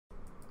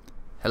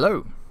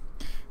Hello,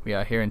 we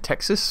are here in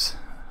Texas.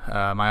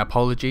 My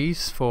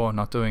apologies for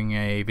not doing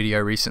a video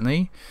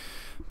recently,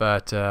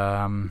 but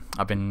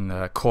I've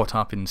been caught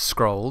up in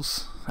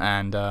scrolls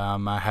and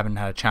I haven't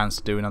had a chance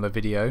to do another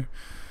video,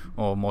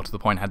 or more to the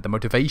point, had the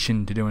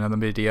motivation to do another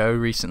video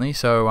recently,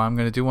 so I'm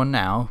going to do one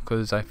now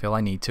because I feel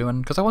I need to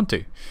and because I want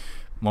to.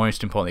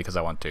 Most importantly, because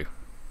I want to.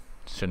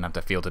 Shouldn't have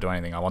to feel to do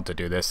anything. I want to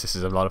do this. This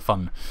is a lot of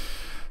fun.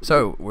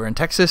 So, we're in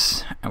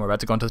Texas and we're about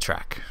to go onto the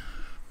track.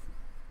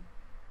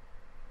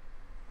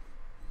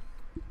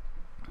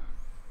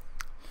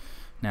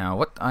 Now,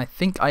 what I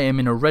think I am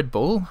in a Red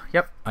Bull.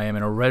 Yep, I am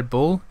in a Red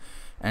Bull,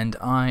 and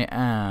I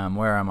am.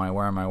 Where am I?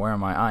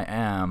 I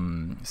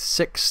am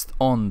seventh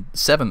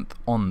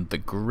on the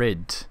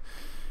grid.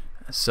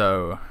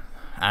 So,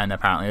 and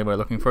apparently we're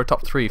looking for a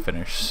top 3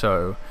 finish.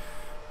 So,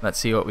 let's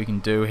see what we can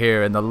do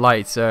here. And the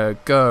lights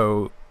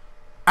go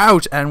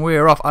out, and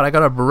we're off. And I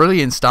got a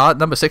brilliant start.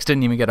 Number 6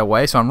 didn't even get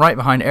away, so I'm right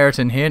behind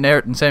Ayrton here. And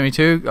Ayrton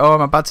 72. Oh,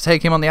 I'm about to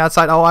take him on the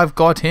outside. Oh, I've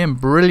got him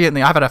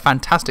brilliantly. I've had a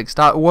fantastic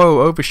start. Whoa,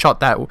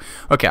 overshot that.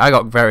 Okay, I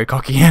got very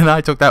cocky and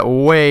I took that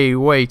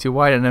way too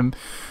wide. And then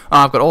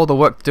I've got all the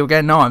work to do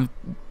again. No, I'm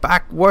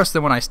back worse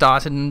than when I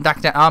started, and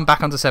I'm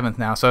back onto 7th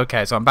now. So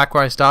okay, so I'm back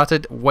where I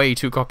started. Way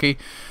too cocky.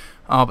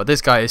 Oh, but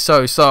this guy is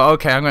so slow.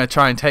 Okay, I'm going to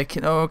try and take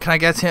it. Oh, can I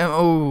get him?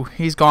 Oh,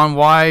 he's gone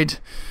wide.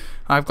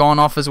 I've gone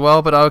off as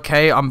well, but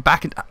okay, I'm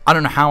back. I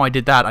don't know how I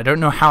did that. I don't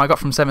know how I got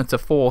from 7th to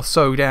 4th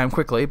so damn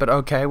quickly, but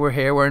okay, we're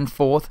here. We're in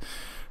 4th.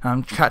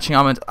 I'm catching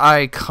up with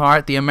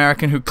Icart, the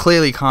American who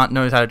clearly can't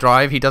knows how to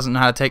drive. He doesn't know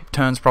how to take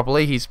turns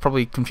properly. He's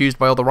probably confused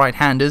by all the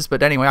right-handers,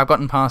 but anyway, I've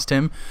gotten past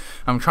him.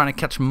 I'm trying to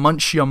catch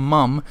Munch Your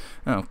Mum.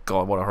 Oh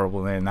god, what a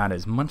horrible name that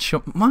is. Munch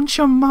Your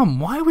Mum.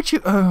 Why would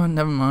you? Oh,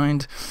 never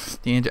mind.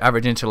 The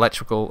average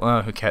intellectual.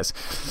 Oh, who cares?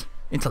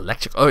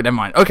 Intellectual. Oh, never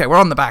mind. Okay, we're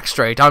on the back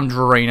straight. I'm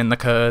draining the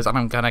curves, and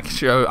I'm gonna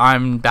show.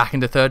 I'm back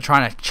into 3rd,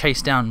 trying to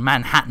chase down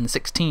Manhattan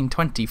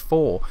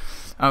 1624.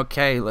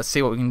 Okay, let's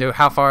see what we can do.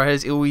 How far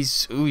is? Oh,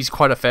 he's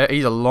quite a fair.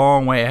 He's a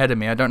long way ahead of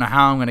me. I don't know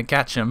how I'm gonna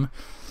catch him,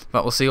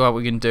 but we'll see what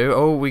we can do.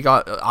 Oh, we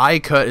got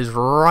Icart is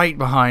right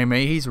behind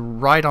me. He's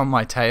right on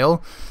my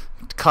tail,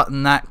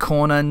 cutting that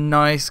corner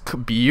nice,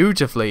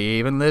 beautifully.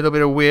 Even a little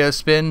bit of weird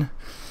spin.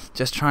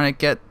 Just trying to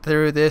get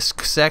through this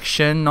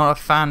section. Not a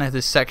fan of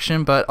this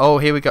section, but oh,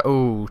 here we go.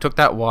 Oh, took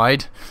that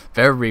wide,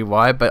 very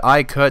wide. But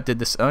Icart did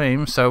the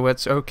same, so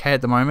it's okay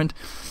at the moment.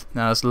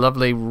 Now this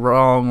lovely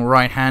wrong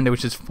right-hander,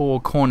 which is 4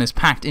 corners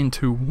packed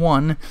into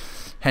one.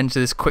 Heading to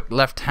this quick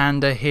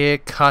left-hander here,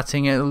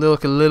 cutting it.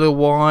 Look a little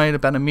wide,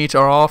 about a meter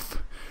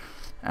off.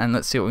 And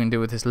let's see what we can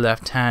do with this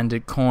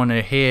left-handed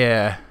corner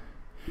here.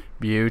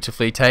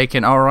 Beautifully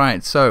taken. All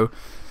right, so.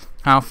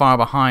 How far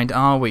behind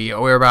are we?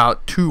 We're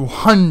about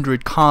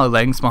 200 car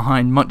lengths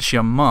behind Munch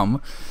Your Mum.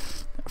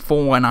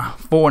 4 and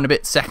a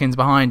bit seconds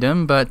behind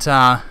him, but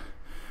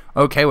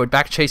okay, we're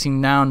back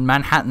chasing down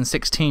Manhattan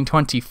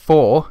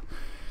 1624.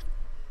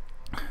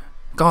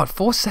 God,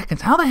 4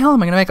 seconds. How the hell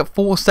am I going to make up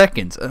 4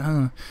 seconds?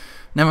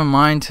 Never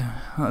mind.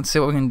 Let's see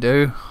what we can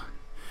do.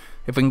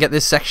 If we can get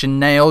this section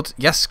nailed.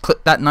 Yes,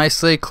 clip that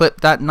nicely. Got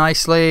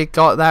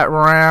that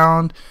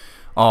round.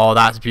 Oh,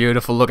 that's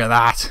beautiful. Look at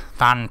that.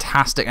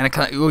 Fantastic. And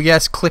oh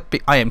yes,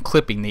 I am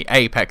clipping the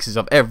apexes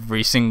of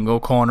every single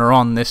corner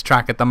on this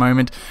track at the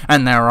moment,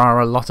 and there are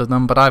a lot of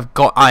them, but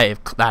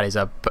that is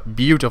a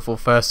beautiful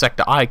first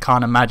sector. I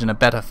can't imagine a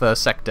better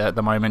first sector at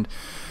the moment.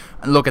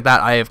 And look at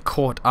that. I have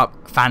caught up.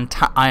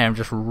 I am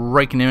just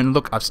raking in.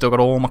 Look, I've still got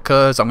all my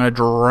curves. I'm going to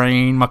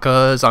drain my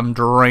curves. I'm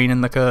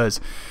draining the curves.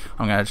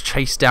 I'm going to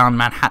chase down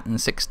Manhattan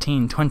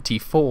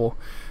 1624.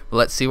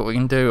 Let's see what we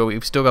can do.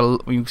 We've still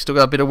got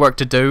a bit of work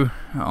to do.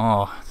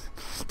 Oh,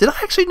 did I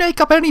actually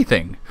make up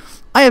anything?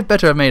 I have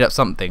better have made up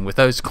something with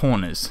those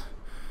corners.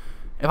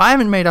 If I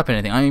haven't made up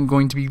anything, I am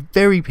going to be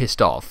very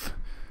pissed off.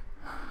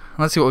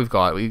 Let's see what we've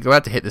got. We're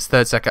about to hit this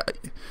 3rd second.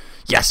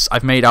 Yes,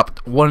 I've made up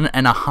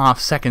 1.5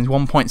 seconds,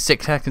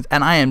 1.6 seconds,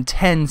 and I am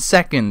 10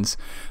 seconds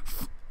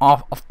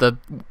off the.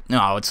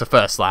 No, it's the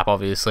first lap.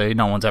 Obviously,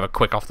 no one's ever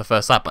quick off the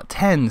first lap, but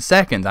 10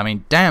 seconds. I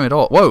mean, damn it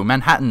all. Whoa,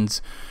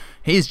 Manhattan's.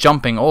 He's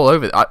jumping all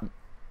over. Am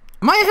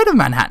I ahead of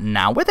Manhattan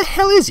now? Where the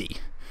hell is he?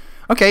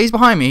 Okay, he's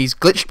behind me. He's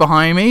glitched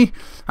behind me.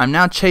 I'm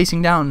now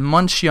chasing down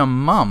Munch Your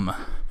Mum.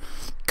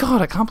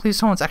 God, I can't believe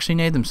someone's actually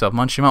named themselves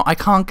Munch Your Mum. I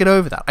can't get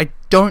over that. I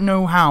don't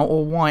know how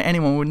or why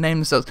anyone would name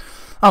themselves.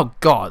 Oh,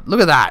 God, look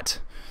at that.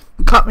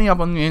 Cut me up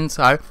on the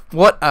inside.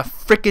 What a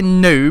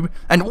freaking noob.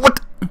 And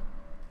what?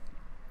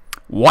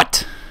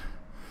 What?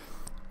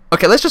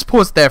 Okay, let's just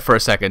pause there for a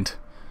second.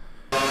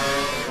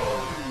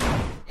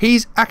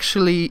 He's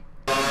actually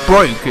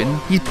broken.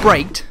 He's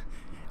braked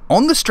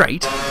on the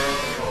straight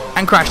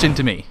and crashed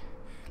into me.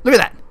 Look at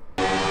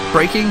that.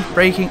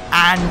 Braking,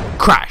 and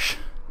crash.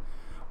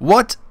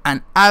 What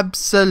an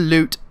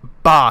absolute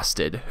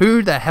bastard.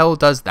 Who the hell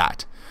does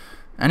that?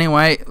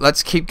 Anyway,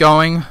 let's keep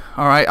going.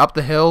 Alright, up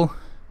the hill.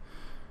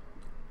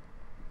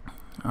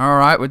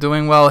 Alright, we're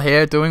doing well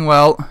here. Doing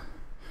well.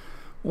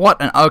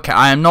 What an... Okay,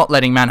 I am not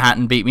letting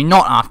Manhattan beat me.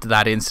 Not after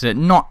that incident.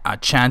 Not a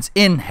chance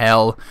in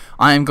hell.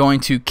 I am going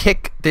to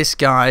kick this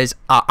guy's...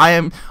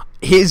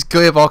 his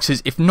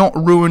gearboxes, if not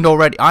ruined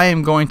already, I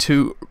am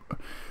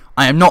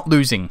not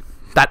losing.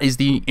 That is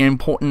the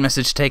important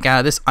message to take out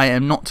of this. I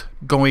am not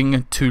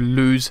going to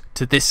lose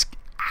to this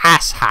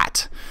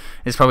asshat.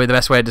 Is probably the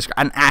best way to describe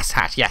an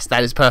asshat. Yes,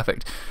 that is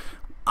perfect.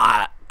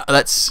 But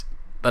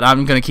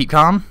I'm going to keep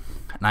calm,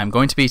 and I'm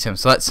going to beat him.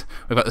 So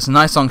we've got this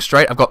nice long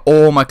straight. I've got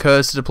all my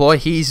curves to deploy.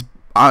 He's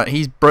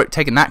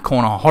taken that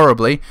corner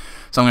horribly.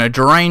 So I'm going to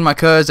drain my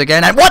curves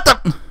again. And what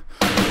the?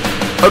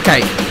 Okay,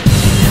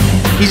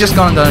 he's just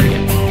gone and done it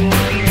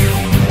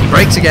again. He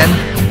brakes again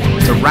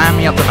to ram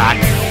me up the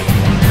back.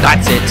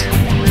 That's it.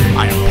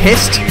 I am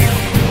pissed.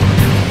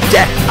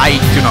 Death. I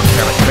do not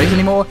care about the race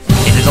anymore.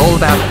 It is all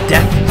about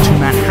death to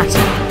Manhattan.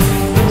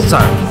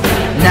 So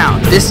now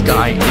this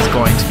guy is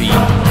going to be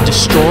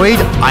destroyed.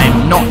 I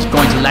am not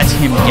going to let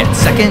him get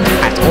second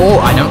at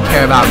all. I don't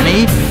care about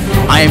me.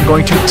 I am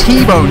going to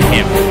T-bone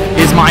him,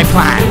 is my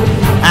plan.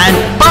 And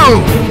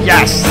boom!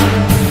 Yes!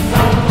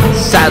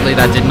 Sadly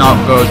that did not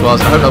go as well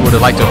as I hoped. I would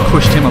have liked to have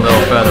pushed him a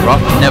little further up.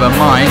 Never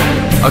mind.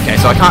 Okay,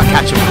 so I can't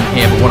catch him from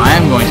here, but what I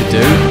am going to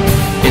do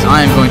is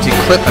I am going to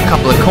clip a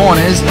couple of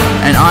corners,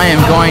 and I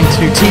am going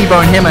to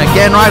T-bone him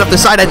again right off the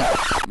side, and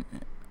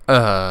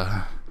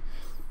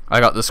I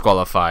got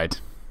disqualified.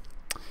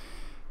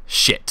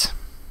 Shit.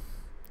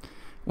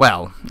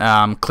 Well,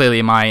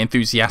 clearly my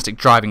enthusiastic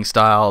driving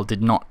style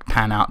did not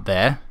pan out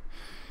there,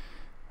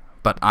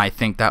 but I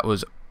think that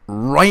was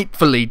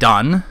rightfully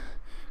done,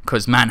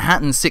 because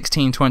Manhattan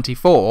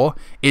 1624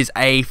 is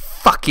a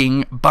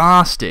fucking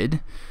bastard.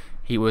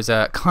 He was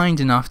kind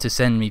enough to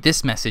send me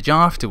this message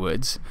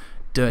afterwards.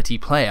 Dirty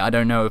player. I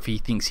don't know if he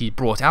thinks he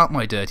brought out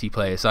my dirty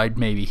player side.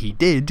 Maybe he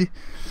did.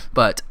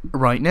 But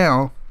right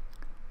now,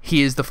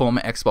 he is the former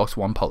Xbox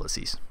One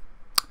policies.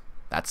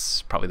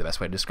 That's probably the best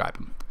way to describe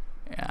him.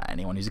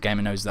 Anyone who's a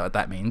gamer knows what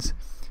that means.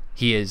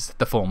 He is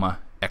the former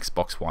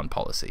Xbox One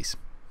policies.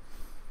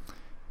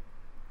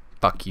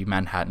 Fuck you,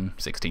 Manhattan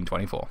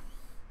 1624.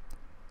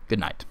 Good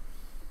night.